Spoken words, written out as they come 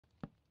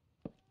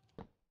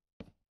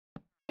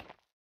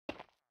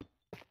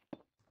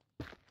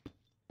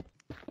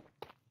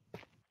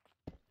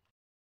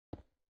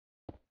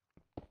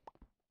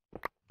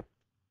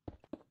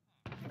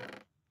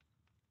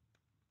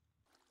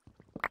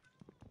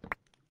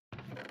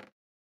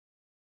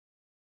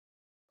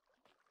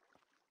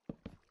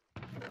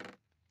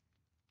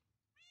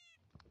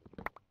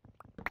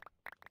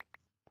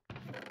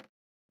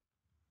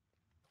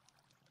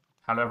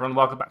Hello everyone,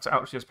 welcome back to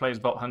Ouchius Plays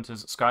Vault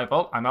Hunters Sky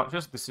Vault. I'm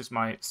Ouchius, this is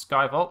my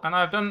Sky Vault, and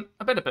I've done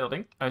a bit of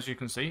building, as you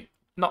can see.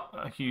 Not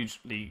a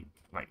hugely,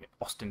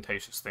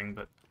 ostentatious thing,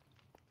 but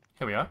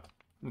here we are.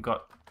 We've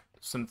got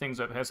some things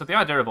over here. So the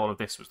idea of all of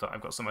this was that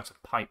I've got somewhere to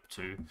pipe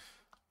to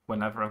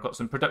whenever I've got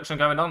some production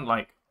going on,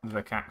 like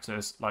the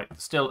cactus, like the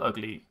still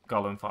ugly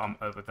golem farm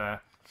over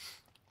there.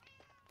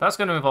 That's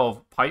going to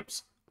involve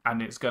pipes,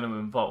 and it's going to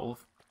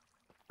involve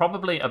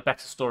probably a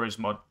better storage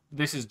mod.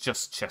 This is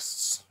just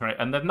chests, right?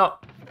 And they're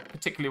not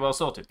particularly well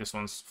sorted. This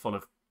one's full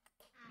of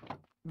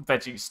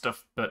veggie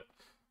stuff, but,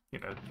 you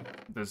know,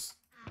 there's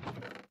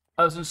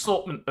an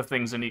assortment of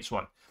things in each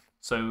one.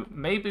 So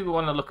maybe we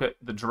want to look at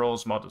the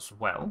drawers mod as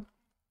well,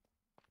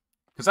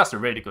 because that's a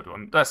really good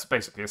one. That's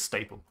basically a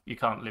staple. You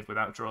can't live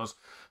without drawers.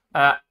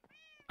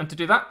 And to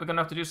do that, we're going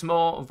to have to do some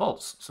more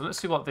vaults. So let's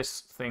see what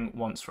this thing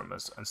wants from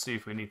us and see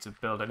if we need to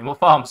build any more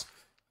farms.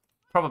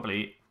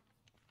 Probably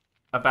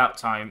about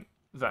time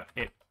that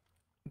it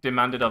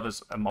demanded of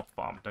us a mob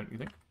farm, don't you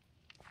think?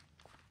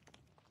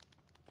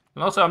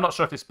 And also, I'm not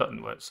sure if this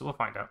button works, so we'll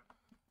find out.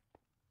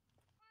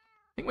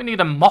 I think we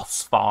need a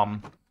moss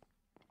farm.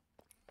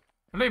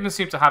 I don't even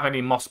seem to have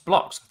any moss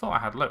blocks. I thought I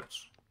had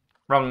loads.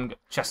 Wrong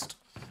chest.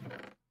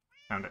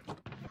 Found it.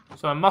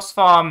 So a moss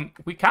farm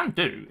we can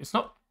do. It's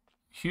not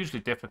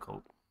hugely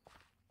difficult,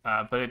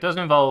 but it does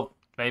involve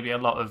maybe a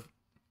lot of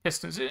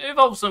pistons. It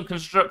involves some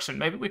construction.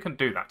 Maybe we can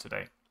do that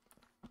today.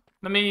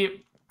 Let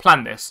me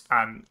plan this,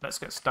 and let's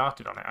get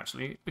started on it,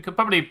 actually. We could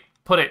probably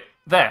put it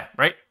there,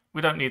 right?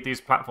 We don't need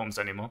these platforms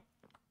anymore.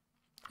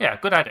 Yeah,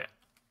 good idea.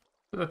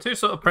 So the two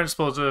sort of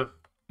principles of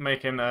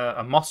making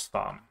a moss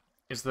farm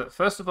is that,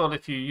 first of all,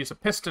 if you use a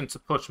piston to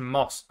push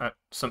moss at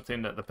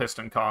something that the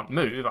piston can't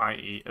move,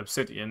 i.e.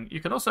 obsidian, you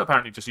can also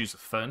apparently just use a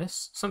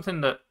furnace, something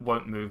that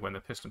won't move when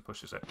the piston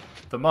pushes it.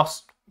 The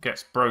moss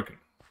gets broken.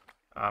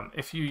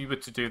 If you were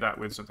to do that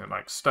with something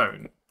like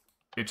stone,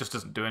 it just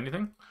doesn't do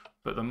anything,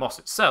 but the moss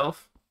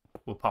itself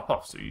will pop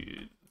off, so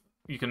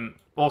you can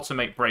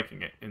automate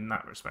breaking it in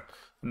that respect.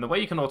 And the way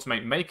you can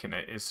automate making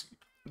it is,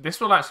 this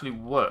will actually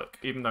work,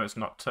 even though it's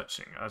not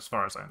touching, as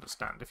far as I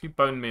understand. If you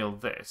bone meal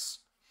this,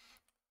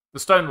 the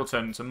stone will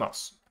turn into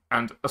moss,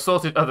 and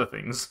assorted other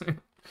things.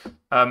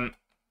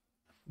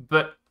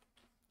 But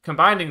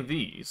combining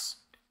these,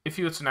 if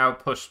you were to now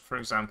push, for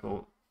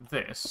example,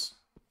 this,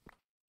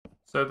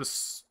 so the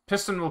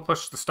piston will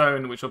push the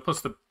stone, which will push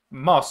the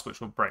moss, which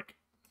will break.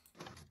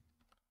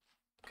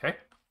 Okay?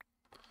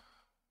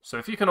 So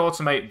if you can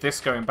automate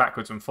this going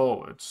backwards and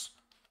forwards,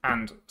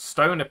 and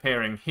stone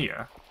appearing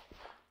here,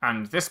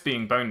 and this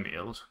being bone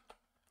mealed,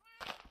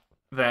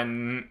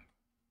 then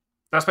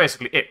that's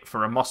basically it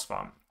for a moss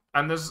farm.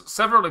 And there's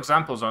several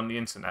examples on the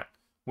internet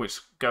which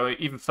go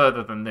even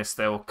further than this.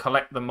 They will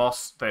collect the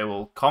moss, they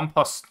will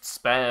compost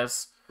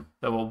spares,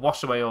 they will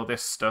wash away all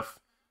this stuff,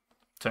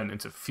 turn it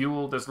into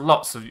fuel. There's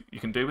lots of you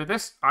can do with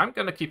this. I'm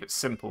going to keep it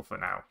simple for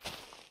now.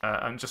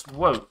 And just,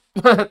 whoa.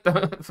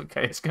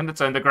 Okay, it's going to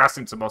turn the grass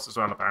into moss as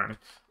well, apparently.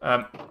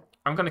 I'm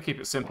going to keep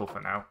it simple for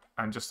now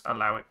and just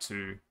allow it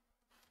to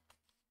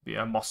be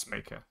a moss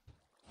maker.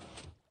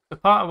 The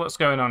part of what's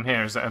going on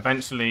here is that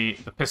eventually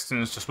the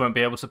pistons just won't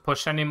be able to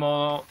push any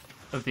more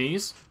of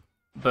these.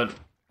 But,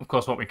 of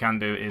course, what we can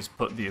do is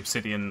put the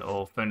obsidian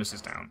or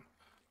furnaces down.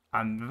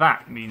 And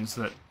that means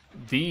that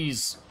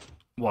these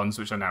ones,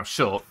 which are now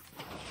short,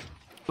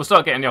 will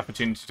start getting the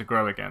opportunity to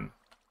grow again.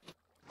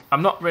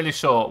 I'm not really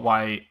sure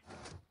why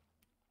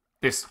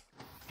this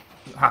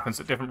happens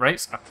at different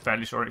rates. I'm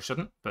fairly sure it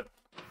shouldn't, but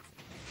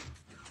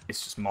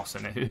it's just moss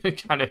in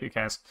it. Who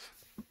cares?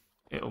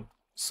 It'll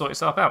sort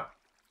itself out,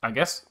 I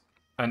guess.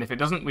 And if it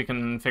doesn't, we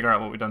can figure out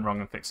what we've done wrong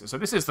and fix it. So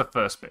this is the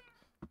first bit.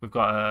 We've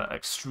got an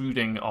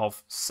extruding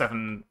of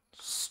 7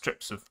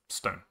 strips of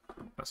stone.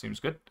 That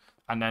seems good.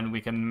 And then we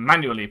can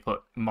manually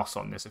put moss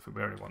on this if we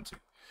really want to.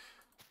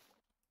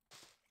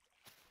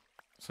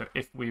 So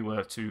if we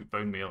were to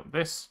bone meal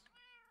this,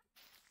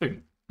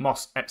 boom,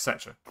 moss,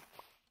 etc.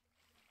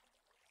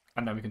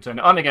 And then we can turn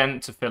it on again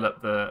to fill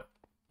up the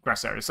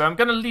grass area. So I'm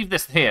going to leave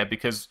this here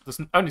because there's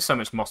only so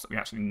much moss that we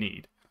actually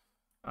need.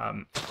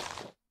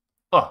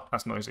 Oh,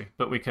 that's noisy.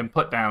 But we can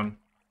put down,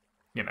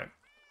 you know,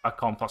 a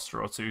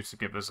composter or two to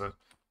give us a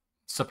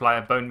supply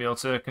of bone meal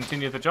to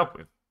continue the job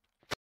with.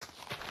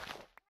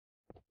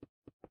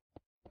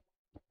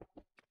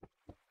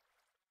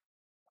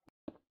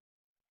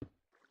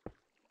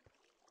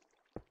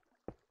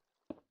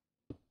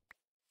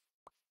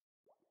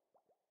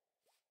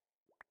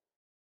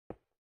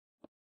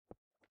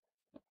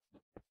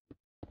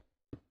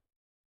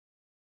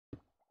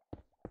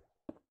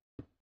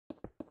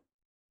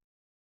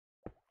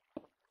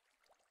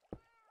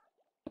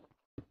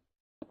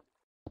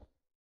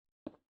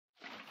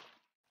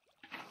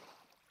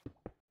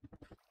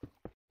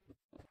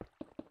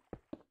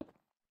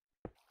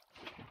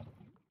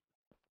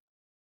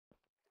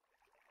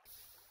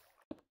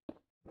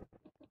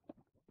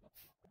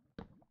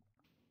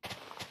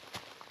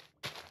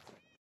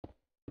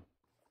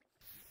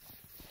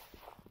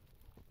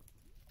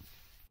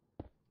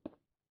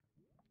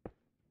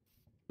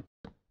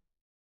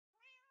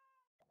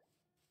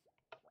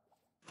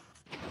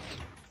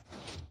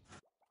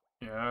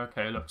 Yeah,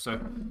 okay, look, so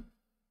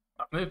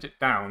I moved it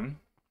down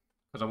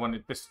because I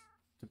wanted this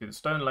to be the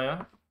stone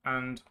layer,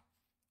 and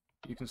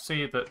you can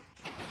see that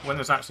when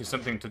there's actually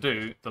something to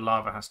do, the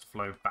lava has to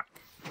flow back.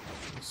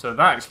 So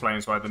that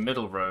explains why the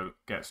middle row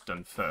gets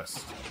done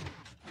first,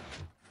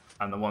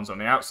 and the ones on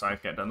the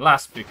outside get done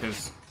last,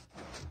 because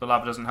the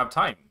lava doesn't have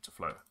time to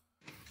flow.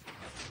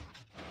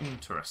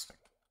 Interesting.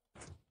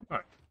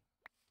 Right.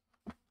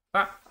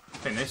 That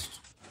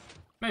finished.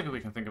 Maybe we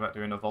can think about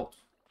doing a vault.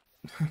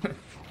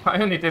 I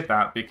only did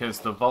that because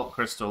the vault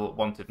crystal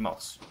wanted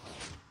moss.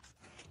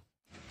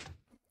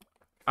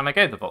 And I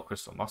gave the vault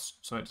crystal moss,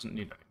 so it doesn't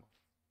need any more.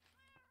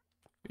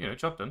 You know,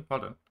 job done. Well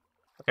done.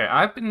 Okay,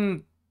 I've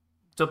been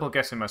double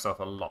guessing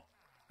myself a lot,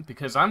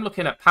 because I'm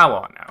looking at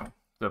power now.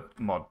 The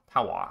mod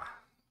power,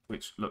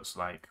 which looks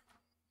like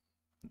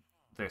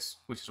this,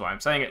 which is why I'm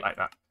saying it like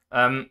that.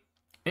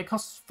 It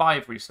costs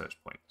 5 research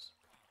points.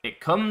 It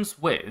comes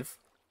with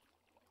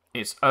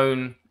its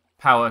own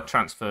power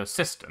transfer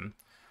system,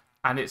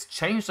 and it's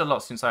changed a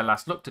lot since I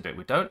last looked at it.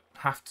 We don't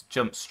have to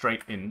jump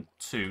straight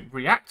into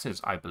reactors,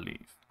 I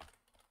believe.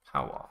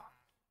 Power.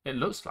 It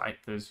looks like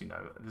there's, you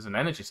know, there's an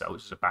energy cell,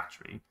 which is a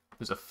battery.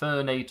 There's a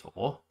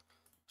fernator,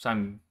 so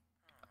I'm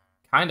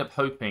kind of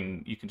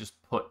hoping you can just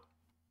put,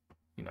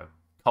 you know,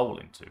 coal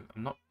into.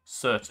 I'm not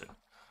certain.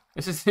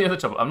 This is the other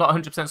trouble. I'm not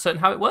 100% certain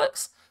how it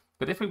works,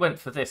 but if we went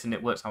for this and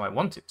it works how I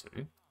want it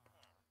to,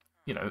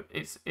 you know,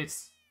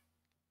 it's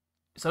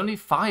only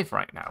 5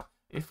 right now.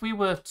 If we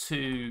were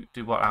to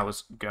do what I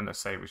was going to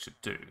say we should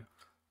do,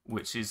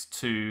 which is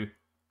to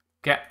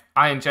get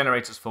iron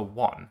generators for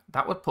 1,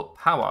 that would put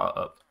power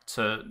up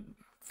to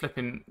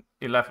flipping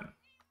 11,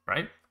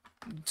 right?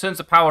 It turns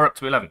the power up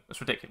to 11.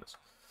 That's ridiculous.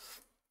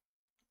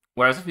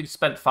 Whereas if we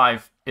spent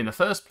 5 in the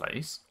first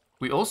place,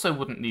 we also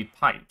wouldn't need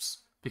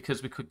pipes,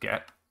 because we could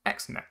get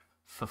XNet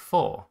for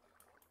 4.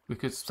 We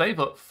could save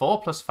up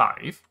 4 plus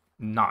 5,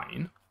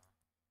 9,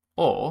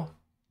 or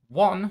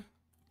 1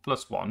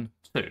 plus 1,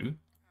 2,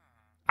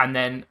 and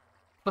then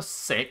plus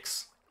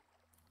 6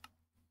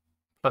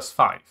 plus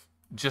 5,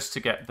 just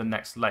to get the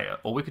next layer.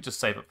 Or we could just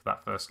save up for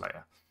that first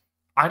layer.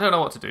 I don't know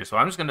what to do, so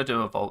I'm just going to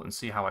do a vault and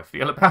see how I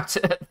feel about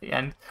it at the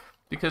end,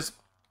 because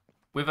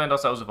we've earned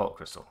ourselves a vault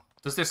crystal.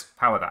 Does this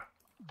power that?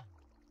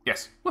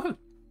 Yes. Woohoo!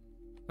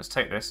 Let's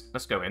take this,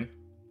 let's go in,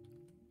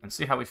 and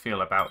see how we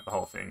feel about the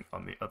whole thing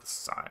on the other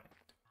side.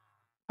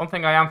 One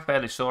thing I am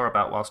fairly sure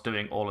about whilst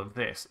doing all of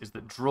this is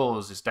that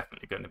drawers is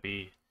definitely going to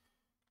be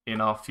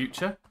in our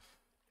future.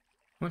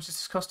 How much is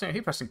this costing? I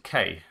keep pressing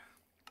K.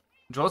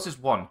 Drawers is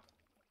 1.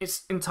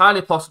 It's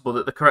entirely possible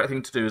that the correct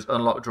thing to do is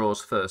unlock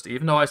drawers first,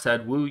 even though I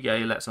said, woo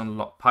yay, let's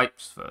unlock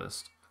pipes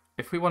first.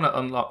 If we want to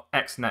unlock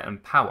XNet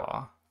and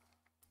power,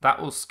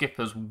 that will skip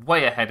us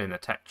way ahead in the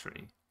tech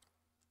tree.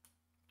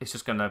 It's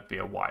just going to be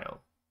a while.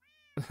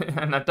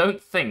 And I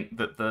don't think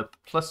that the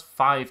plus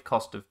 5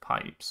 cost of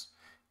pipes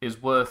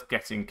is worth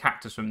getting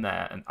cactus from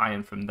there and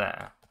iron from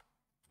there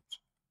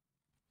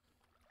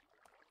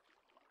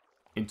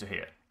into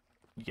here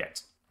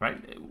yet,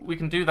 right? We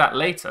can do that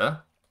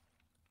later,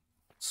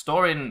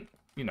 storing,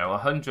 you know,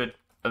 100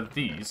 of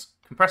these,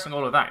 compressing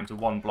all of that into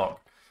one block.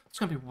 It's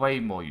going to be way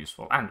more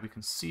useful, and we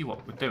can see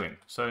what we're doing.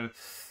 So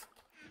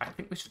I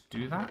think we should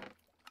do that.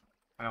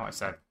 I know what I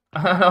said.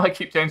 I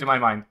keep changing my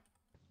mind.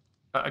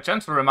 A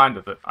gentle reminder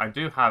that I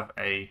do have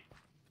a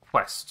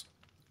quest.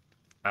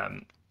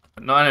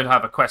 Not only do I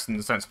have a quest in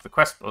the sense of the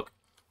quest book,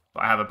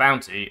 but I have a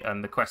bounty,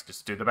 and the quest is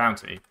to do the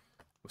bounty.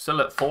 We're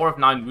still at 4 of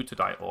 9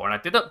 Rutadite ore, and I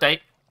did update,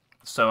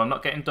 so I'm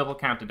not getting double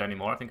counted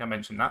anymore. I think I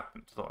mentioned that,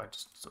 but thought I'd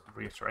just sort of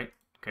reiterate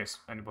in case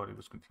anybody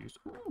was confused.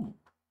 Ooh,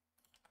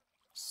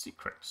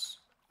 secrets.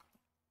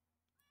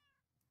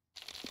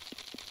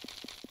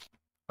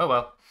 Oh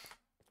well.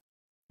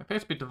 I appear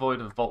to be devoid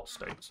of vault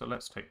state, so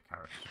let's take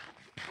carrots.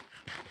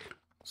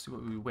 See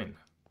what we win.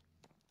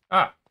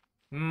 Ah,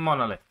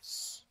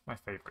 monoliths, my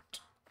favourite.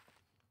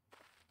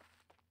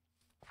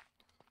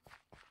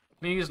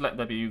 Please let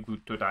there be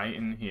good today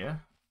in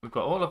here. We've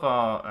got all of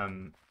our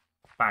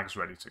bags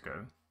ready to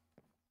go,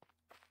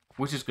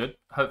 which is good.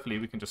 Hopefully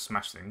we can just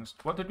smash things.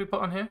 What did we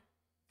put on here?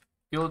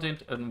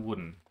 Gilded and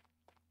wooden.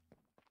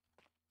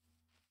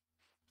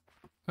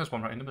 There's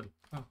one right in the middle.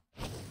 Oh.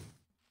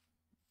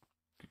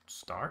 Good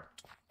start.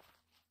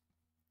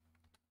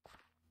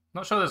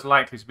 Not sure there's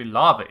likely to be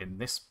lava in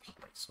this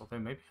place, although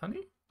maybe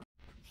honey?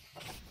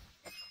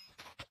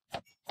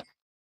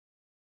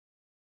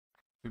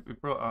 We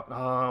brought up...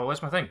 Oh,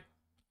 where's my thing? In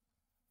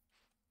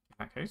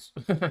that case.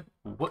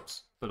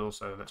 Whoops. But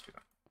also, let's do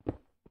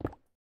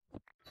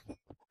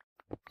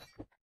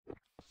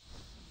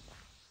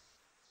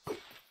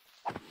that.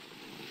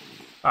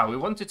 Ah, we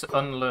wanted to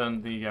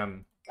unlearn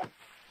the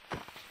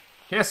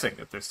piercing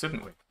of this,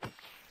 didn't we?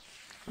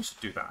 We should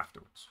do that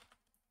afterwards.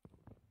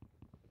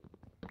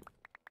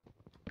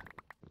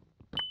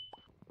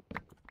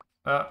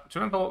 Do you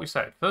remember what we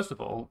said? First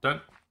of all,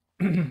 don't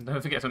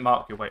forget to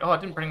mark your way. Oh, I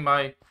didn't bring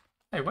my...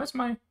 Hey, where's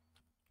my...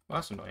 Well,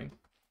 that's annoying.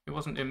 It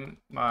wasn't in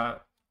my...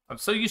 I'm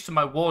so used to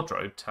my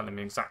wardrobe telling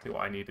me exactly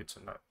what I needed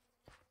to know.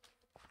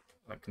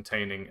 Like,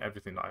 containing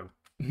everything that I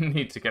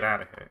need to get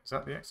out of here. Is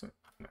that the exit?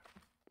 No.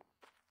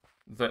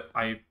 That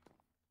I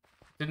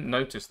didn't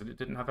notice that it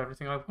didn't have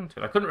everything I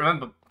wanted. I couldn't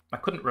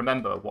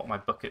remember what my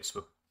buckets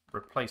were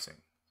replacing.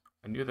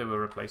 I knew they were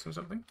replacing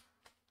something.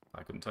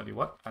 I couldn't tell you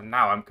what. And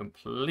now I'm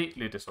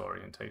completely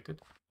disorientated.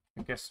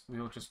 I guess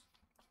we'll just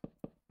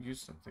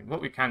use something.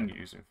 What we can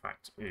use, in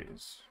fact,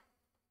 is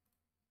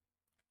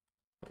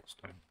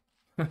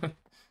stone.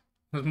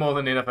 There's more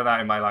than enough of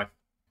that in my life.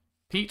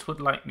 Pete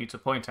would like me to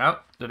point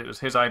out that it was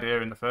his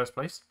idea in the first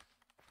place.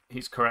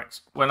 He's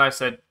correct. When I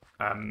said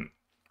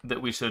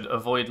that we should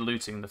avoid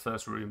looting the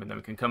first room and then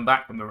we can come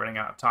back when we're running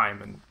out of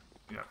time and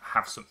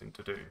have something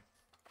to do,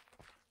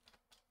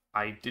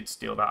 I did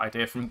steal that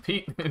idea from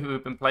Pete, who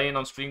we've been playing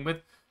on stream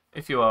with.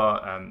 If you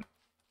are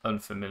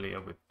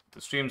unfamiliar with the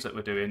streams that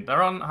we're doing,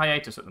 they're on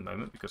hiatus at the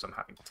moment because I'm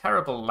having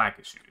terrible lag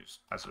issues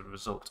as a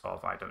result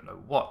of I don't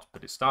know what,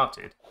 but it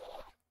started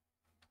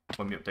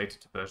when we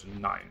updated to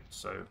version 9,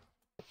 so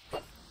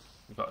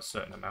we've got a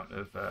certain amount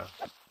of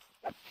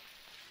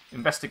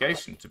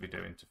investigation to be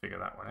doing to figure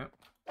that one out.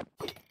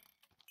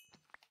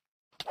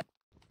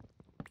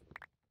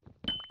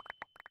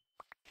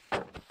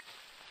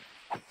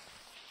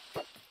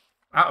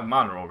 Out of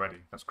mana already.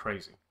 That's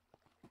crazy.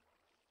 I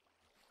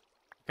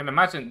can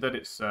imagine that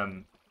it's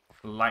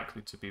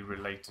likely to be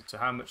related to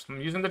how much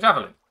I'm using the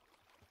javelin.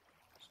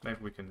 So maybe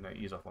we can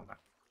ease off on that.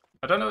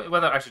 I don't know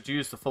whether I should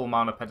use the full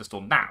mana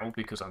pedestal now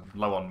because I'm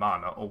low on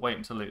mana, or wait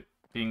until it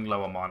being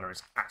low on mana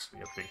is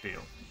actually a big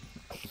deal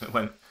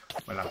when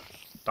I'm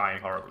dying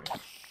horribly.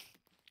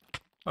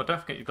 Oh, don't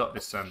forget you've got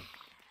this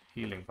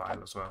healing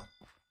vial as well.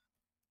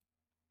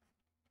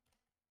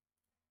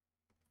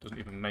 Doesn't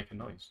even make a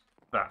noise.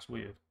 That's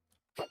weird.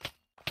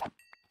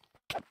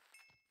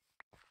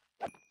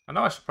 I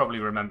know I should probably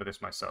remember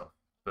this myself,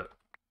 but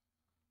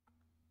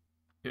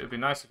it would be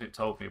nice if it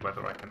told me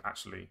whether I can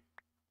actually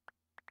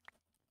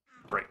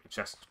break the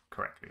chest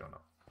correctly or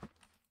not.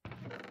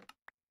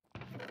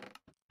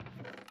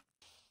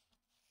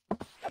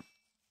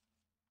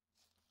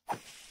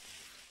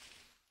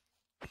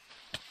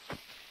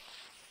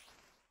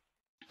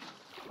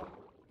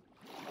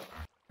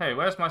 Hey,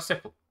 where's my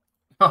sickle?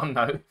 Oh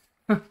no.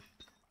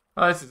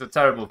 Oh, this is a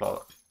terrible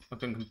vault. I've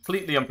been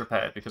completely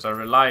unprepared because I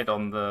relied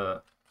on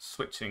the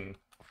switching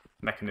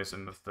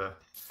mechanism of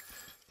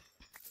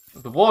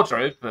the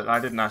wardrobe, but I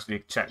didn't actually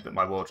check that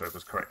my wardrobe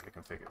was correctly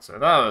configured, so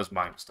that was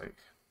my mistake.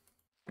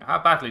 How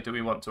badly do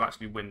we want to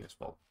actually win this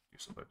vault, you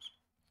suppose?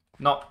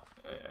 Not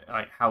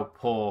like how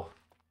poor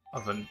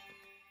of a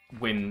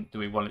win do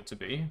we want it to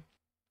be.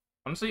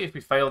 Honestly, if we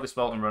fail this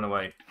vault and run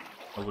away,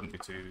 I wouldn't be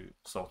too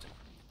salty.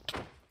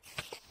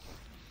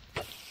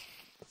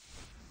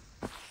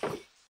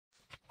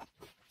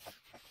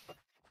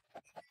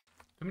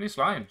 Too many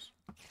slimes.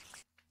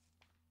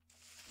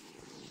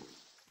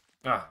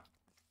 Ah.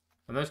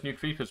 And those new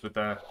creepers with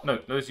their... No,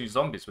 those new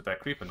zombies with their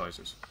creeper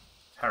noises.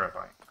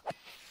 Terrifying.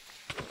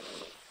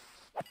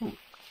 Ooh.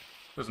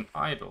 There's an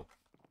idol.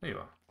 There you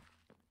are.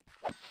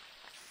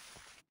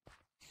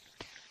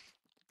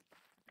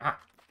 Ah.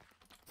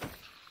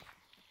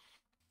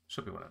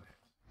 Should be one of these.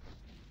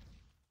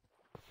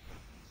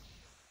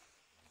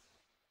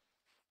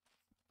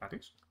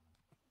 Baddies?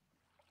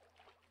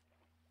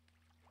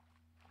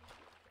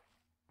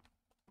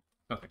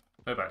 Nothing.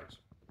 No baddies.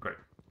 Great.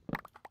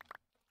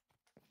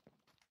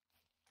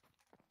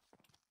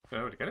 Did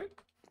I already get it?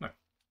 No.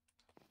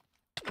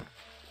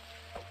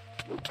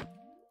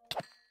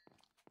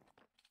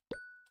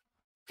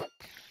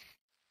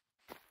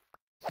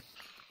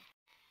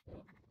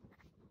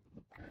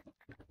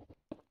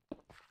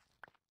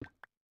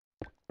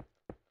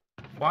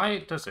 Why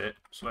does it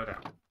slow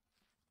down?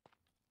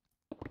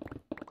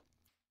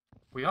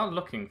 We are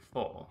looking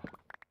for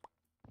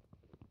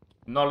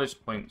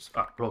knowledge points.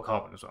 Ah, raw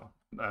carbon as well.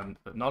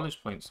 But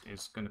knowledge points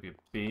is going to be a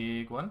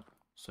big one.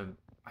 So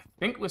I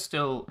think we're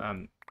still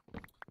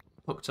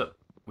hooked up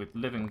with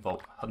living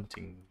vault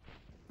hunting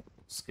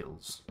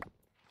skills.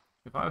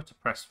 If I were to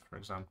press, for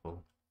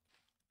example,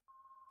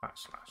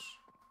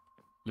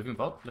 / living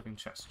vault, living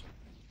chest.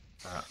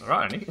 There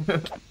aren't any.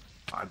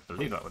 I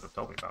believe that would have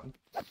told me about them.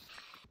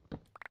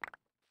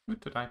 Who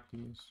did I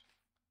please?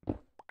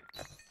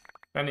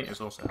 Benny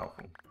is also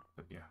helpful.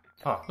 But yeah.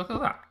 Oh, look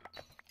at that.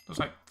 There's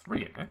like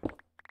 3 in here.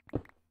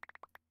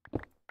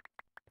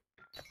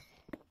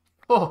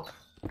 Oh!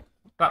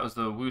 That was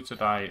the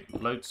Wu-to-Dai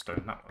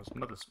lodestone. That was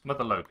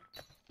mother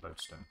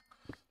lodestone.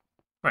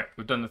 Right,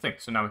 we've done the thing,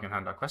 so now we can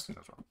hand our quest in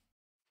as well.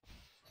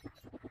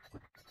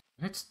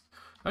 It's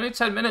only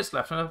 10 minutes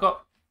left, and I've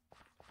got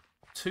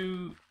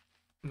 2...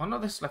 One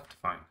of this left to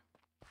find.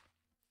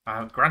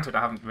 Granted,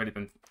 I haven't really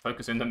been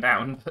focusing them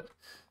down, but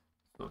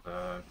sort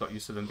of got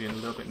used to them being a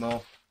little bit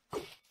more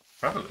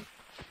prevalent,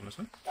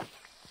 honestly.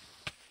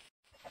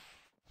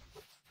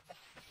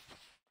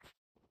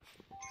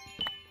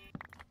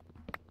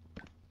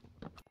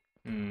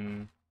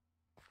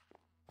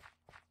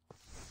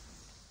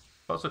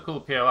 Lots of cool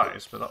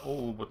POIs, but they're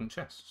all wooden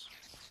chests,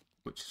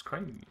 which is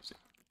crazy.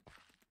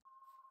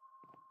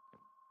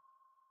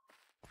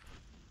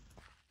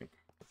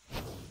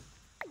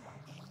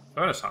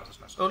 Bonus hearts is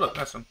nice. Oh look,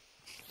 there's some.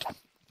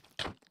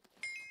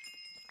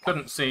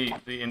 Couldn't see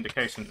the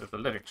indication of the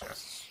living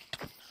chests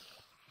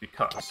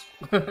because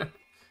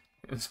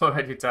it's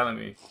already telling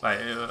me. Like,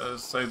 it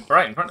was so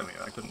bright in front of me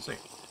that I couldn't see.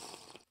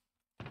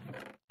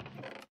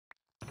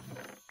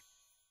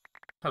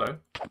 Hello.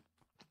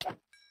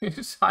 You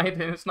just hide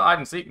in. It's not hide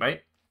and seek,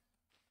 mate.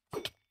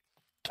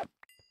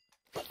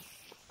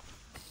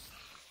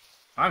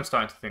 I'm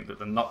starting to think that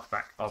the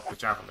knockback of the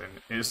javelin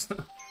is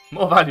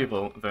more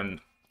valuable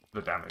than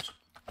the damage.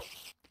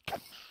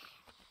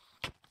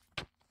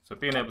 So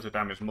being able to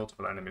damage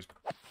multiple enemies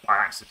by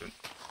accident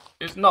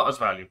is not as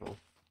valuable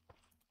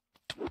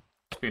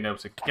as being able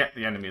to get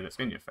the enemy that's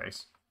in your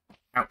face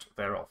out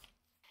thereof.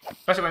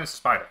 Especially when it's a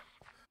spider.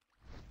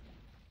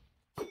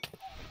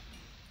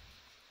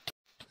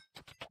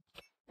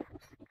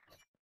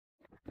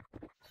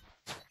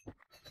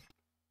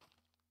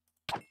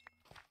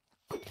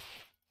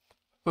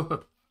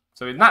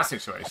 So in that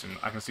situation,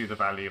 I can see the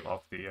value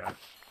of the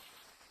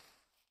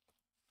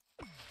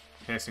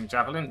piercing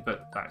javelin,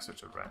 but that's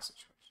such a rare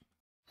situation.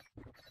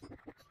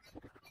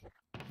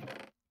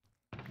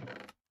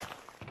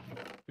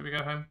 Do we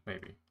go home?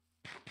 Maybe.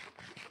 I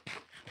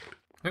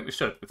think we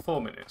should. With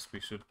 4 minutes, we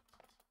should...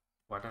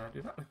 Why did I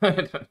do that?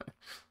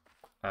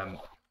 I don't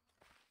know.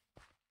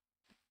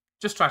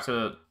 Just try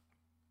to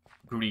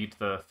greed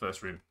the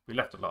first room. We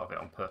left a lot of it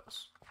on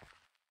purpose.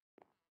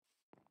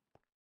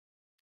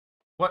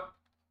 What?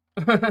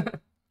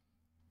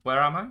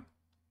 Where am I?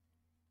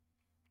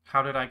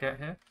 How did I get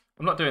here?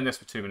 I'm not doing this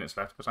for 2 minutes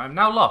left because I'm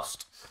now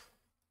lost.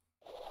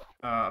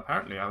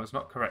 Apparently I was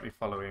not correctly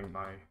following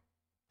my...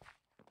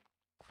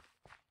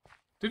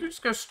 Did we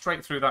just go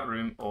straight through that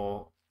room,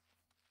 or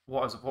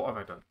what have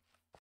I done?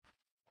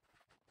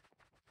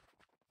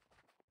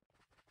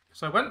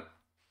 So I went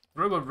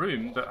through a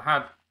room that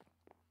had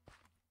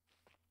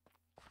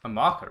a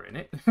marker in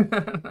it.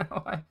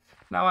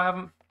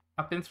 now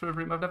I've been through a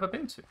room I've never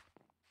been to.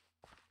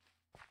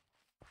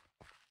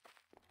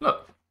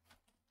 Look.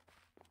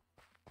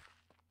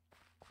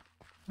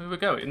 Here we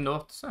go, in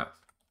north to south.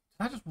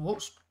 Did I just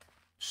walk?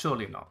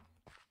 Surely not.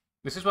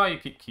 This is why you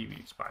keep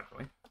kiwis, by the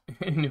way,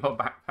 in your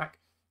backpack.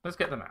 Let's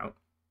get them out.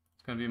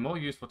 It's going to be more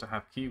useful to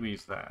have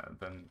kiwis there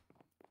than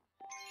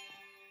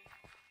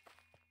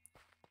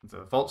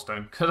the vault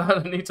stone, because I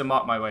don't need to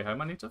mark my way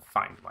home. I need to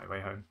find my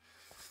way home.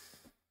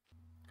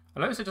 I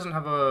notice it doesn't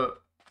have a...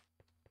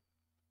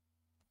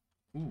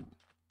 Ooh.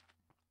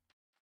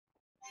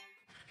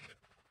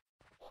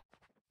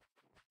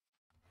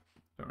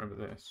 Don't remember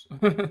this.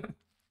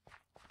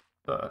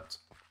 But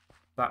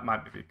that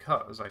might be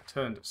because I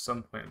turned at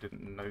some point and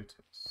didn't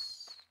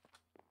notice.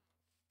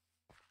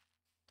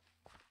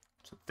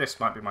 So this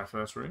might be my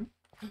first room.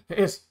 It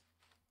is!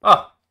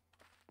 Ah!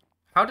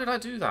 How did I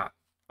do that?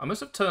 I must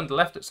have turned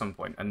left at some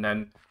point and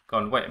then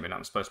gone, wait a minute,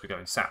 I'm supposed to be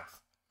going south.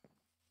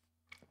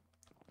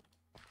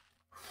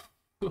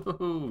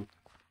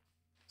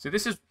 See,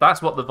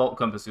 that's what the Vault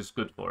Compass is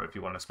good for if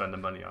you want to spend the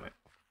money on it.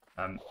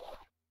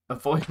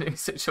 Avoiding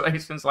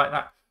situations like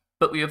that.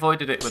 But we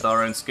avoided it with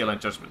our own skill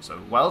and judgment, so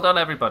well done,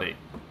 everybody.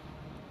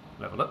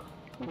 Level up.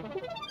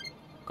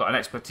 Got an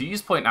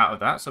expertise point out of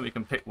that, so we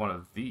can pick one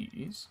of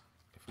these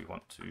if we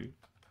want to.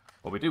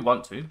 Well, we do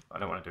want to, but I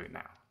don't want to do it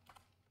now.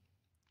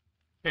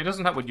 It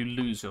doesn't help when you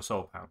lose your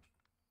soul pouch.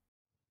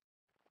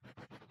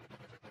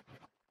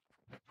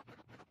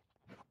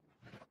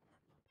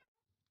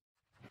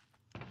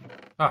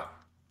 Ah,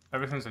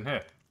 everything's in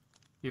here.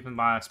 Even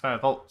my spare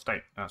vault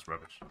state. That's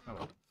rubbish. Oh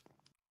well.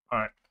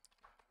 Alright.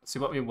 Let's see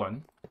what we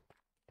won.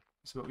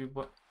 Let's see what we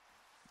won.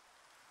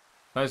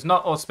 That is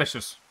not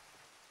auspicious.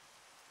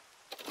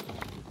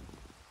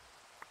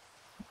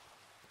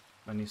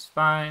 Money's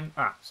fine.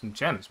 Ah, some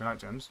gems. We like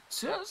gems.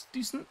 It's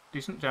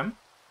decent gem.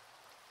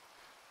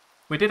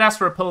 We did ask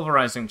for a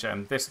pulverizing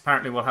gem. This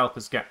apparently will help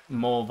us get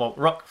more vault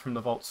rock from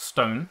the vault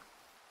stone.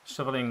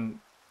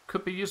 Shoveling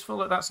could be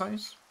useful at that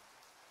size.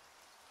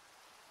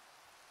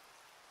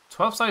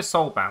 12 size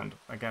soulbound.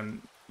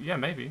 Again, yeah,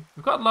 maybe.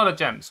 We've got a lot of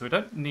gems, so we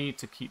don't need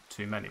to keep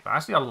too many. But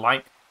actually, I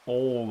like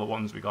all the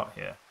ones we got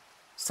here.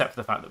 Except for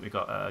the fact that we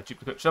got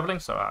duplicate shoveling,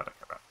 so I don't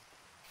care about it.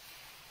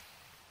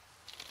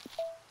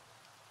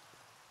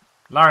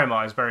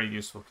 Larimar is very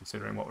useful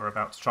considering what we're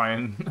about to try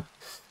and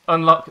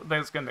unlock.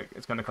 It's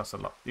gonna cost a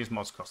lot. These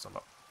mods cost a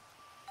lot.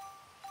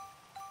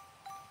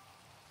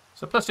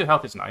 So +2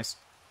 health is nice,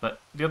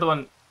 but the other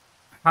one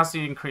has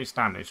the increased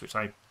damage, which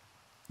I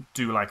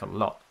do like a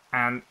lot.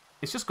 And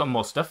it's just got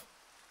more stuff.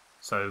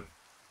 So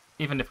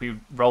even if we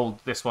rolled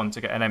this one to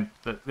get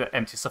the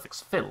empty suffix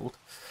filled,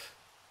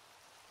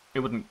 it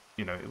wouldn't,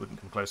 it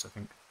wouldn't come close, I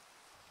think.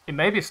 It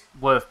may be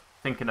worth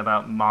thinking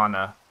about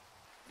mana.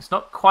 It's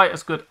not quite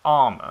as good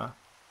armor.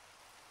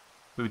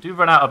 We do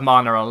run out of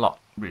mana a lot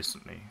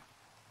recently.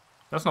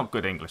 That's not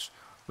good English.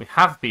 We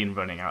have been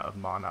running out of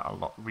mana a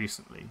lot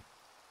recently.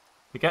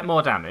 We get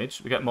more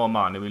damage, we get more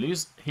mana, we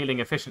lose healing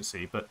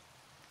efficiency, but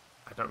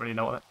I don't really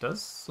know what that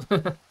does.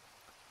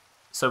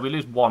 So we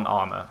lose 1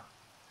 armor.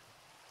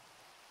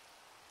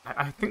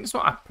 I think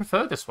I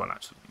prefer this one,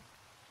 actually.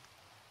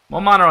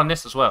 More mana on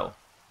this as well.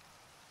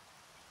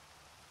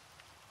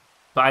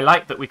 But I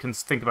like that we can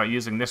think about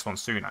using this one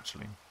soon,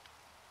 actually.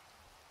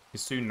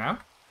 Is soon now?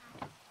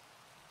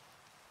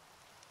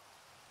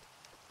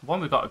 The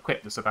one we've got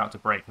equipped that's about to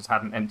break has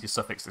had an empty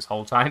suffix this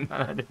whole time,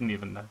 and I didn't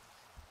even know.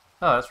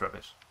 Oh, that's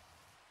rubbish.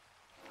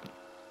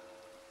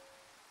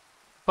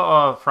 Put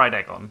our fried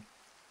egg on.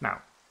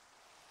 Now,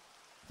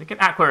 I think an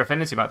aqua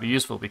affinity might be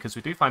useful because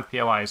we do find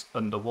POIs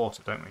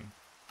underwater, don't we?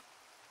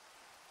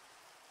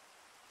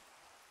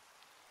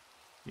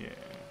 Yeah.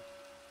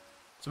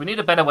 So we need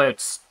a better way of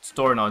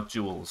storing our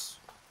jewels.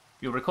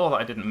 You'll recall that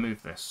I didn't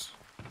move this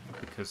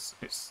because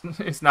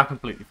it's now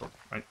completely full,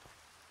 right?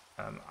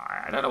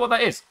 I don't know what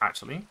that is,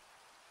 actually.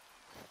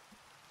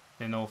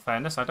 In all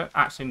fairness, I don't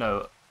actually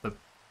know the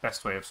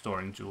best way of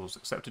storing jewels,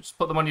 except to just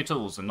put them on your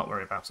tools and not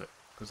worry about it,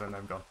 because then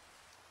they're gone.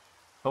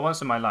 For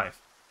once in my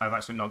life, I've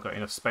actually not got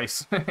enough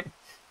space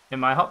in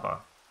my hotbar.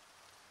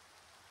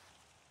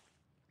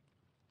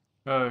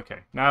 Okay,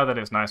 now that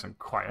it's nice and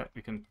quiet,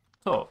 we can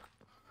talk.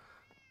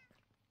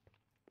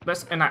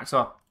 Let's enact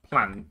our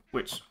plan,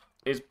 which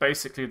is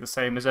basically the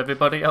same as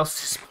everybody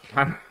else's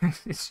plan.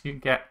 you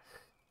get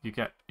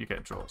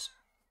draws.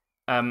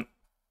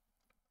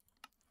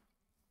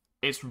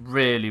 It's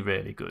really,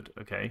 really good,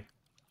 okay?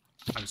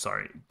 I'm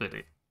sorry, but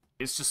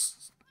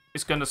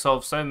it's going to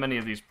solve so many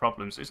of these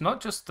problems. It's not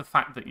just the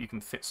fact that you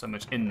can fit so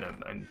much in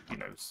them and, you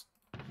know,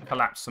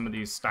 collapse some of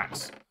these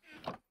stacks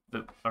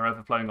that are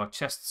overflowing our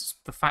chests. It's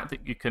the fact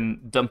that you can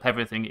dump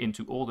everything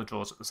into all the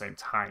drawers at the same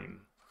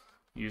time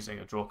using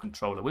a drawer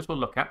controller, which we'll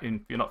look at.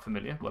 If you're not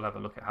familiar, we'll have a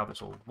look at how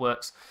this all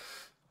works.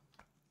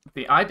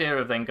 The idea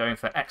of then going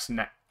for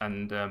XNet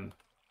and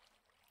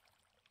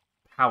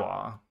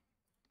power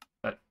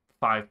at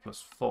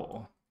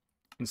 5+4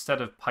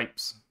 instead of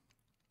pipes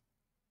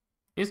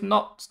is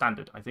not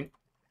standard, I think.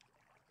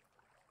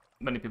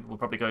 Many people will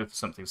probably go for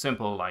something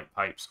simple like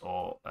pipes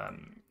or,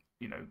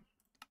 you know,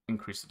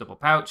 increase the double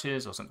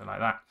pouches or something like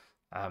that,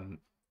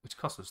 which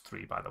costs us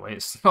 3, by the way.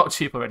 It's not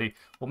cheap already.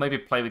 Or maybe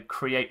play with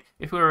Create.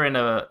 If we were in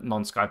a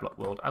non-skyblock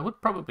world, I would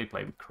probably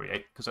play with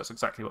Create, because that's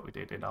exactly what we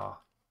did in our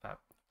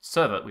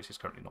server, which is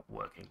currently not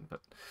working, but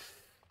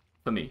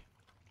for me.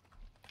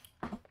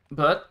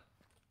 But,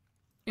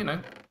 you know,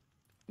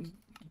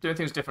 doing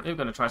things differently, we're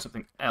going to try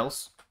something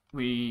else.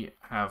 We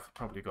have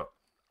probably got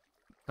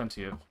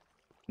plenty of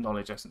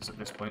knowledge essence at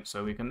this point,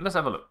 so let's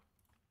have a look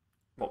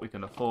what we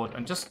can afford,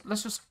 and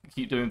let's just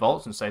keep doing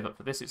vaults and save up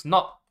for this. It's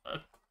not a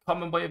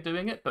common way of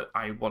doing it, but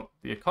I want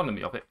the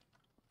economy of it.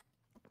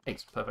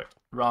 It's perfect,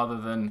 rather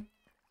than,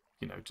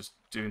 you know, just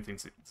doing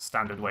things the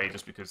standard way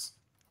just because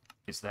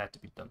it's there to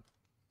be done.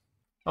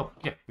 Oh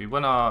yeah, we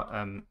won our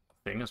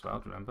thing as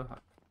well. Remember, I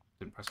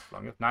didn't press it for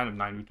long enough. 9 of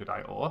 9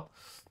 Utudai ore,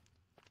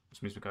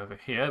 which means we go over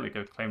here. We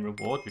go claim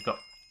reward. We've got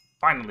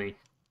finally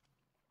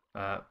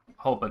a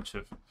whole bunch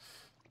of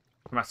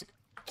chromatic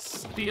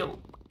steel.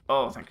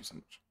 Oh, thank you so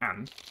much.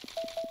 And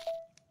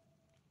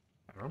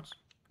emeralds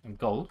and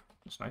gold.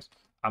 That's nice.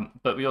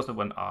 But we also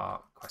won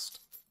our quest.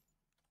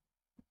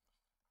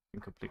 We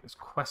can complete this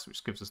quest,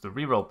 which gives us the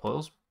reroll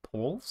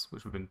pools,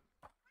 which we've been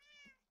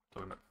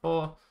talking about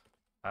before.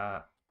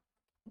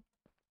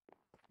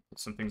 Put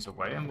some things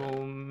away, and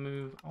we'll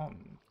move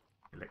on.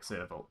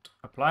 Elixir Vault.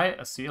 Apply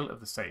a seal of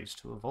the sage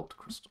to a vault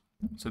crystal.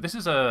 So this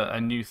is a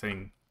new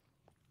thing,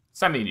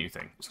 semi-new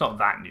thing. It's not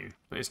that new,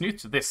 but it's new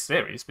to this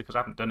series because I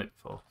haven't done it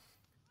before.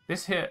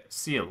 This here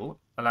seal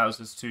allows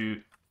us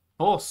to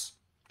force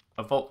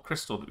a vault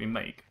crystal that we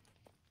make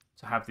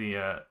to have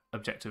the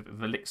objective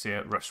of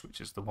Elixir Rush,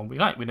 which is the one we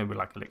like. We know we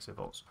like Elixir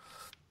Vaults.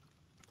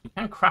 You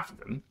can craft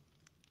them.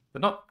 They're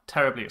not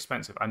terribly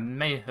expensive. I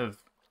may have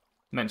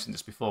mentioned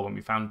this before when we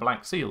found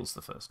blank seals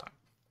the first time.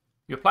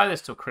 You apply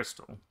this to a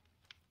crystal,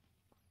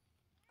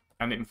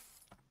 and it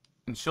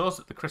ensures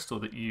that the crystal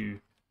that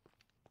you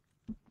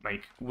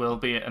make will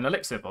be an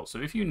elixir vault. So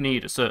if you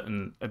need a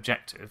certain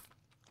objective,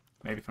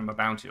 maybe from a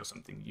bounty or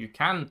something, you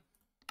can,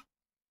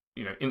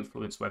 you know,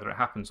 influence whether it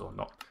happens or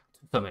not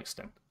to some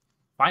extent.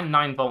 Find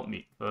 9 vault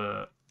meat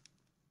for.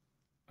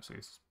 Actually,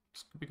 this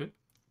could be good.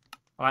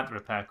 I like the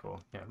repair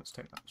core. Yeah, let's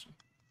take that actually.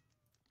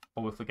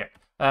 Or we'll forget.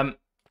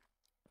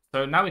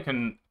 So now we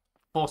can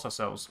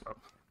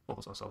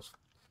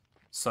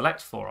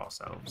select for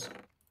ourselves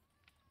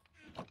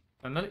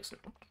an elixir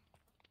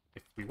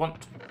if we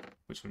want to,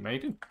 which we may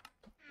do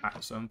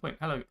at some point.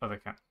 Hello, other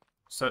cat.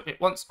 So it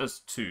wants us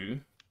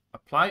to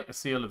apply a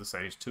seal of the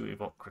sage to a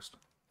vault crystal.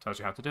 Tells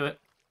you how to do it,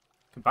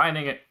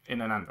 combining it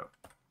in an anvil.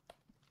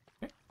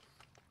 Okay.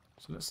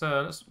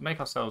 So let's make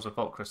ourselves a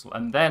vault crystal,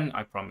 and then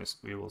I promise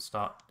we will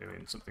start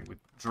doing something with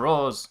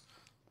drawers.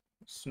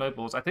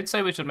 Snowballs. I did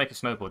say we should make a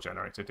snowball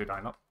generator, did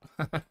I not?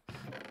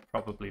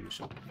 Probably we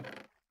should.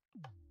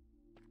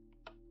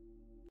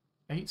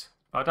 8.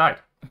 I died.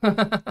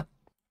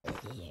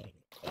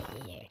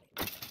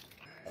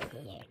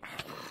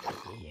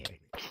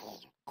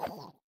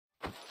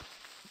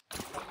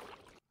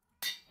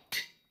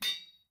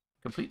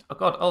 Complete a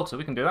god altar.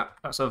 We can do that.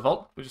 That's a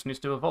vault. We just need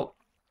to do a vault.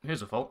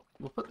 Here's a vault.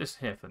 We'll put this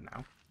here for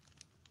now.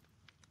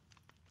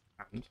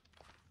 And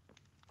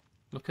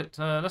look at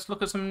let's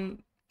look at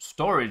some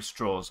storage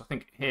drawers. I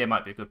think here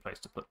might be a good place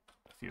to put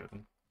few of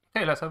them.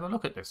 Okay, let's have a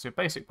look at this. Your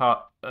basic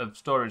part of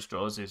storage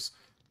drawers is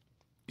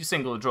your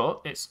single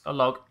drawer. It's a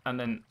log and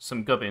then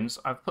some gubbins.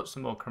 I've put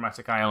some more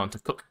chromatic iron on to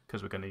cook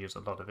because we're going to use a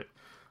lot of it.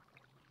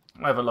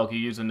 Whatever log you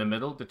use in the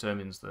middle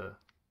determines the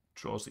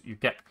drawers that you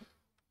get.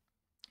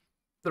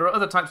 There are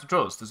other types of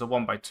drawers. There's a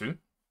 1x2.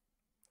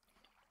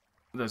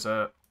 There's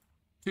a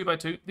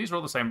 2x2. These are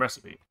all the same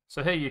recipe.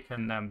 So here you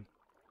can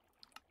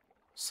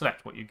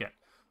select what you get.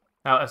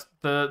 Now,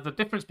 the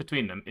difference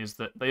between them is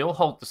that they all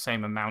hold the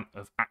same amount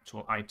of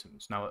actual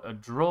items. Now, a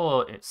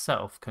drawer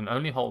itself can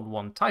only hold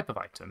one type of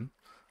item.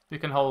 It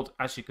can hold,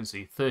 as you can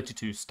see,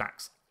 32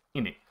 stacks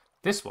in it.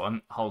 This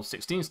one holds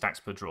 16 stacks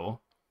per drawer,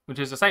 which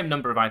is the same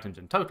number of items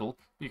in total.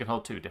 You can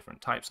hold 2 different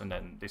types, and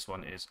then this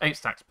one is 8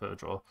 stacks per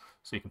drawer.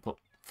 So you can put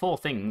 4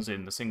 things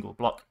in the single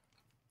block,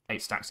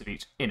 8 stacks of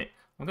each in it.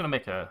 I'm going to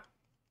make a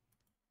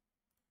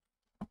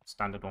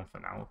standard one for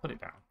now. We'll put it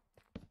down.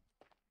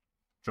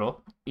 Drawer,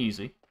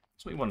 easy.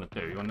 That's what you want to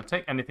do. You want to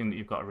take anything that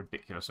you've got a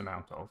ridiculous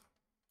amount of,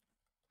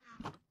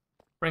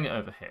 bring it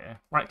over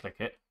here, right-click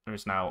it. There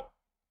is now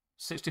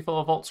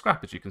 64 volt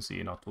scrap, as you can see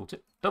in our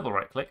tooltip. Double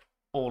right-click,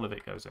 all of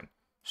it goes in.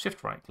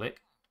 Shift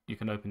right-click, you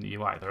can open the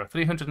UI. There are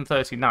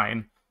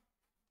 339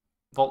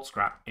 volt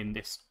scrap in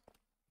this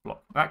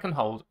block. That can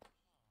hold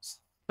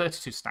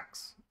 32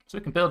 stacks. So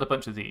we can build a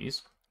bunch of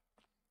these,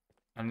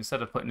 and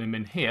instead of putting them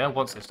in here,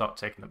 once they start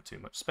taking up too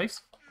much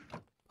space,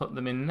 put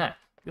them in there.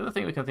 The other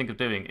thing we can think of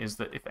doing is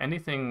that if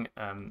anything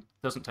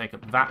doesn't take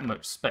up that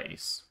much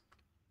space,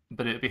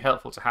 but it would be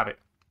helpful to have it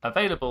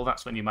available,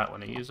 that's when you might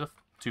want to use a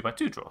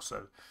 2x2 drawer.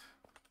 So,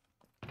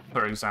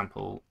 for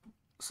example,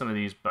 some of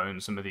these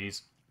bones, some of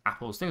these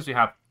apples, things we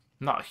have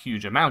not a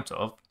huge amount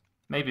of,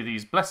 maybe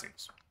these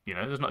blessings, you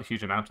know, there's not a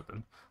huge amount of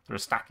them. They're a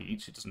stack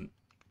each, it doesn't,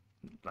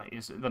 like,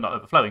 they're not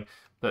overflowing,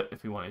 but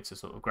if we wanted to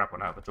sort of grab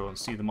one out of the drawer and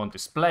see them on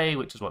display,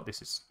 which is what this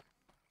is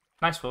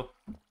nice for,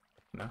 you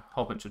know, a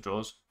whole bunch of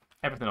drawers.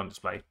 Everything on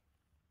display.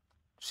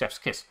 Chef's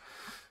kiss.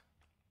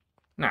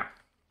 Now,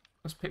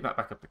 let's pick that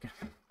back up again.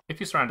 If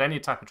you surround any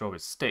type of drawer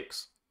with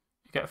sticks,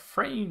 you get a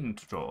framed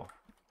drawer.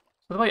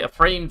 So the way a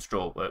framed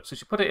drawer works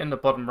is you put it in the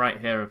bottom right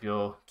here of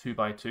your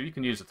 2x2. You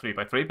can use a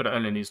 3x3, but it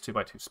only needs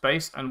 2x2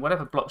 space. And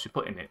whatever blocks you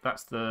put in it,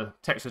 that's the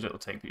textures it will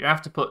take. But you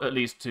have to put at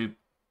least 2,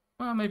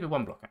 well, maybe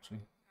 1 block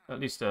actually. At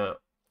least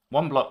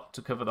 1 block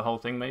to cover the whole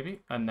thing maybe.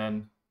 And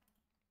then,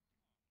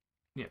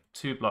 yeah,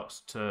 2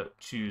 blocks to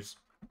choose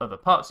other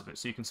parts of it.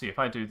 So you can see if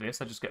I do this,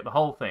 I just get the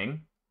whole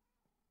thing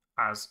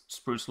as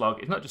spruce log.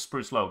 It's not just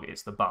spruce log,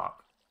 it's the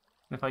bark.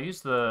 And if I use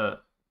the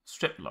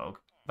strip log,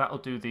 that'll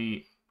do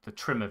the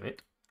trim of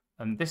it,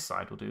 and this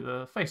side will do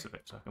the face of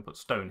it. So I can put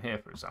stone here,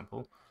 for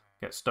example,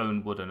 get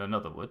stone, wood, and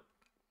another wood.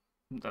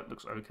 That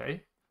looks okay.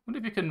 I wonder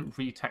if you can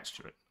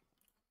retexture it.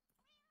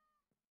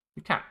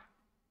 You can.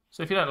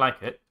 So if you don't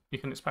like it, you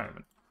can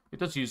experiment. It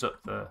does use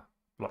up the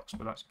blocks,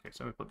 but that's okay.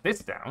 So we put this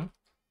down.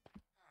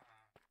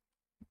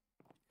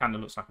 Kind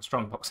of looks like a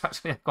strong box,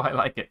 actually. I quite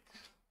like it.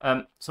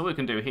 So what we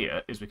can do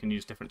here is we can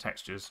use different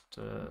textures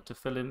to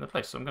fill in the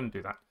place. So I'm going to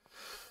do that.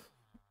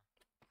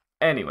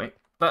 Anyway,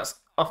 that's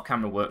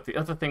off-camera work. The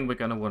other thing we're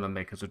going to want to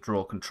make is a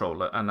drawer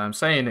controller. And I'm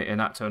saying it in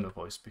that tone of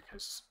voice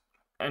because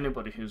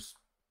anybody who's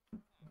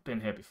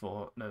been here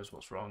before knows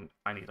what's wrong.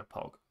 I need a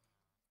POG.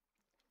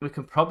 We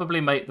can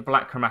probably make the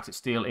black chromatic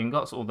steel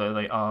ingots, although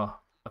they are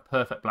a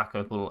perfect black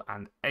opal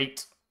and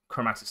 8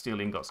 chromatic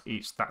steel ingots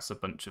each. That's a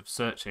bunch of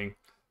searching.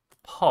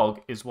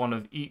 POG is one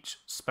of each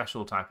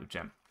special type of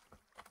gem.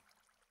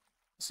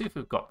 Let's see if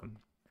we've got them.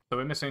 So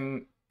we're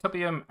missing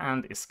tubium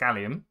and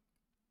iscalium.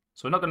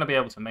 So we're not going to be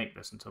able to make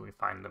this until we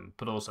find them,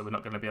 but also we're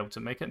not going to be able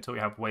to make it until we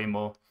have way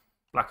more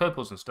black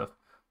opals and stuff.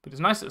 But it's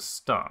nice at the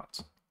start.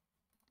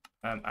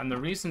 And the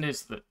reason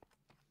is that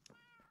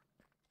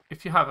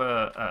if you have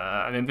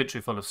an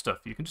inventory full of stuff,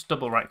 you can just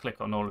double right click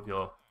on all of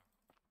your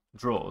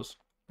drawers,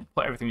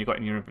 put everything you've got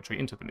in your inventory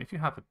into them. If you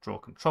have a drawer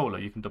controller,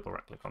 you can double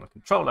right click on the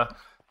controller,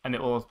 and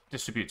it will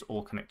distribute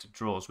all connected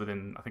drawers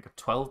within, I think, a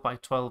 12 by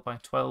 12 by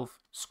 12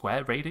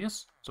 square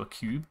radius, so a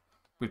cube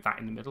with that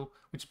in the middle,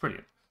 which is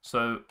brilliant.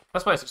 So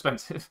that's why it's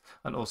expensive,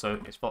 and also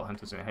it's Vault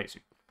Hunters and it hates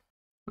you.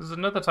 There's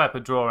another type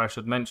of drawer I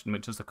should mention,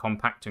 which is the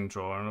compacting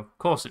drawer, and of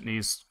course it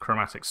needs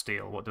chromatic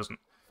steel, what doesn't?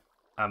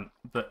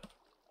 But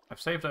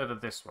I've saved over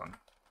this one.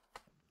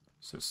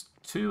 So it's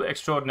 2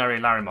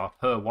 extraordinary Larimar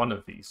per one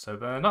of these, so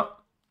they're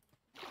not...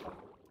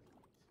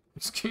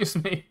 Excuse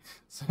me.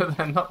 So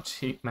they're not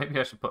cheap. Maybe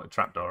I should put a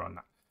trapdoor on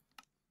that.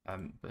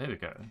 But here we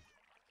go.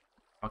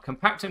 Our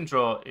compacting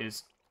drawer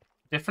is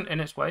different in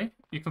its way.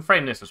 You can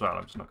frame this as well.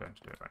 I'm just not going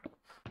to do it right now.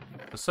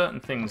 For certain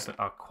things that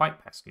are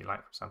quite pesky,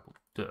 like, for example,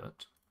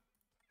 dirt,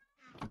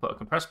 you put a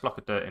compressed block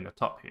of dirt in the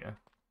top here,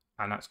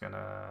 and that's going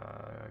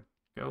to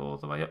go all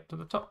the way up to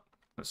the top.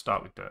 Let's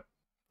start with dirt.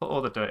 Put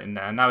all the dirt in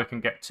there. Now we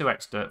can get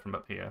 2x dirt from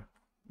up here.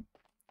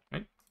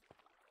 Right?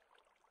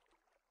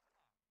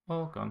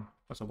 All gone.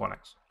 That's a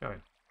 1x. Go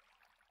in.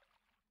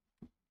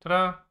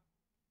 Ta-da!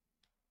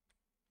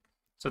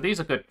 So these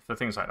are good for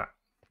things like that.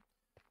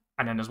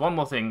 And then there's one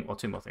more thing, or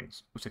 2 more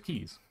things, which are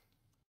keys.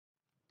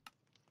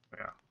 There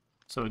we are.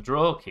 So a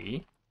drawer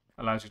key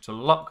allows you to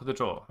lock the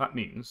drawer. That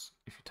means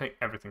if you take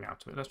everything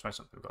out of it, let's try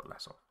something we've got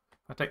less of.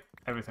 If I take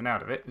everything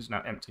out of it, it's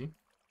now empty.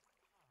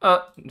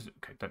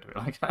 Okay, don't do it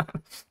like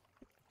that.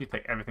 You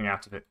take everything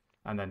out of it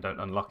and then don't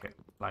unlock it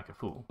like a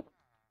fool.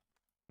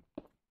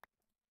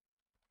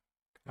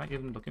 Can I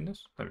even look in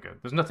this? There we go.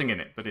 There's nothing in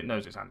it, but it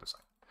knows it's andesite.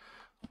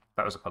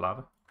 That was a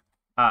palaver.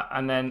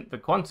 And then the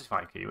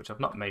quantify key, which I've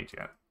not made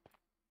yet,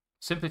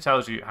 simply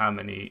tells you how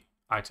many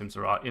items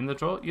there are in the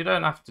drawer. You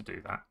don't have to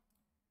do that.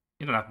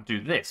 You don't have to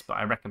do this, but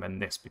I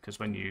recommend this because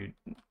when you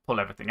pull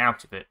everything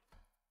out of it,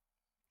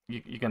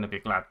 you're going to be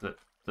glad that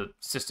the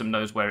system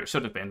knows where it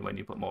should have been when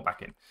you put more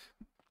back in.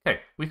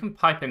 Okay, we can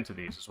pipe into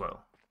these as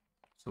well.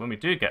 So when we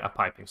do get a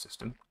piping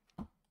system,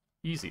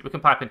 easy. We can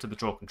pipe into the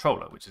drawer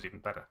controller, which is even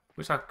better.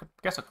 Which I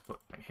guess I could put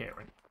here.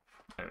 Right?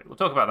 Anyway, we'll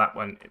talk about that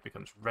when it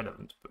becomes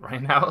relevant. But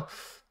right now,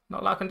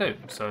 not a lot I can do.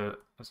 So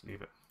let's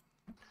leave it.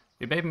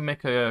 You maybe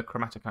make a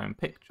chromatic iron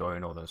pick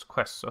during all those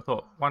quests. So I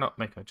thought, why not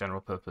make a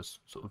general purpose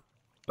sort of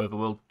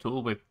overworld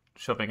tool with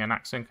shoving an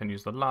axe in? Can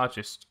use the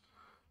largest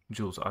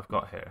jewels that I've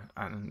got here.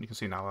 And you can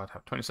see now I'd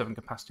have 27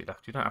 capacity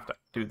left. You don't have to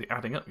do the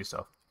adding up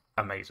yourself.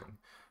 Amazing.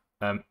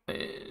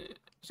 It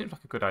seems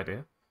like a good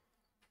idea.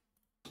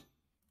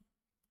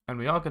 And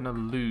we are going to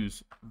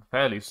lose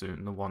fairly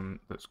soon the one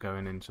that's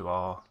going into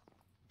our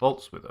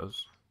vaults with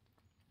us.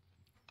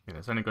 You know,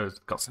 it's only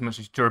got so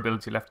much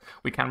durability left.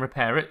 We can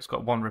repair it. It's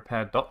got one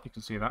repair dot. You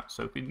can see that.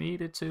 So if we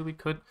needed to, we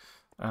could.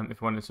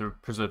 If we wanted to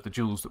preserve the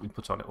jewels that we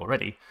put on it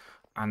already.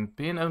 And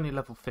being only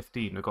level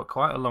 15, we've got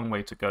quite a long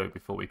way to go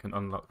before we can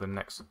unlock the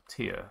next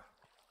tier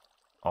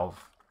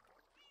of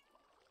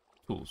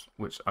tools,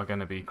 which are going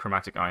to be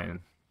chromatic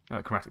iron,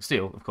 chromatic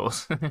steel, of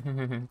course.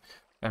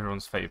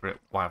 Everyone's favourite.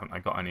 Why haven't I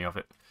got any of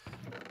it?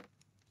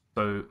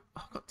 So,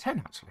 I've got 10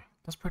 actually.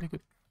 That's pretty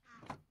good.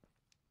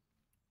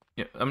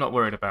 Yeah, I'm not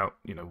worried about,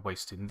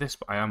 wasting this,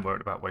 but I am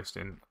worried about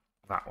wasting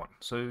that one.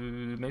 So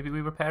maybe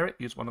we repair it,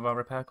 use one of our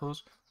repair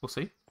cores. We'll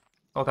see.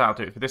 Well, that'll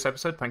do it for this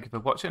episode. Thank you for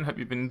watching. Hope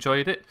you've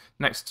enjoyed it.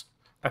 Next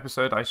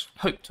episode, I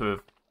hope to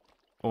have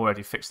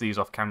already fixed these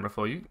off camera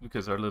for you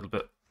because they're a little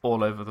bit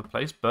all over the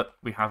place, but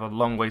we have a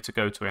long way to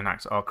go to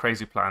enact our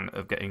crazy plan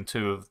of getting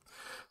 2 of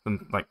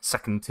them, like,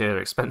 second tier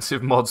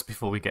expensive mods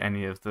before we get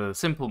any of the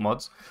simple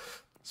mods.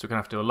 So we're going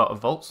to have to do a lot of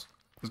vaults.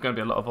 There's going to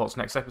be a lot of vaults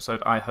next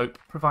episode, I hope,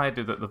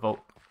 provided that the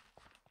vault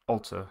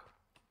altar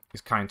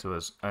is kind to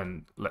us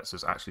and lets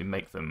us actually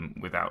make them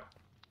without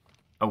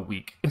a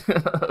week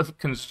of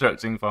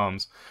constructing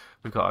farms.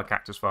 We've got our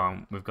cactus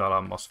farm, we've got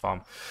our moss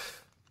farm.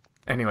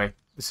 Anyway,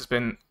 this has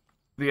been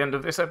the end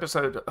of this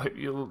episode. I hope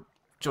you'll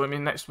join me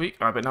next week.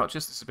 I've been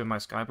Archers, this has been my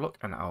skyblock,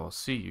 and I'll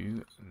see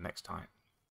you next time.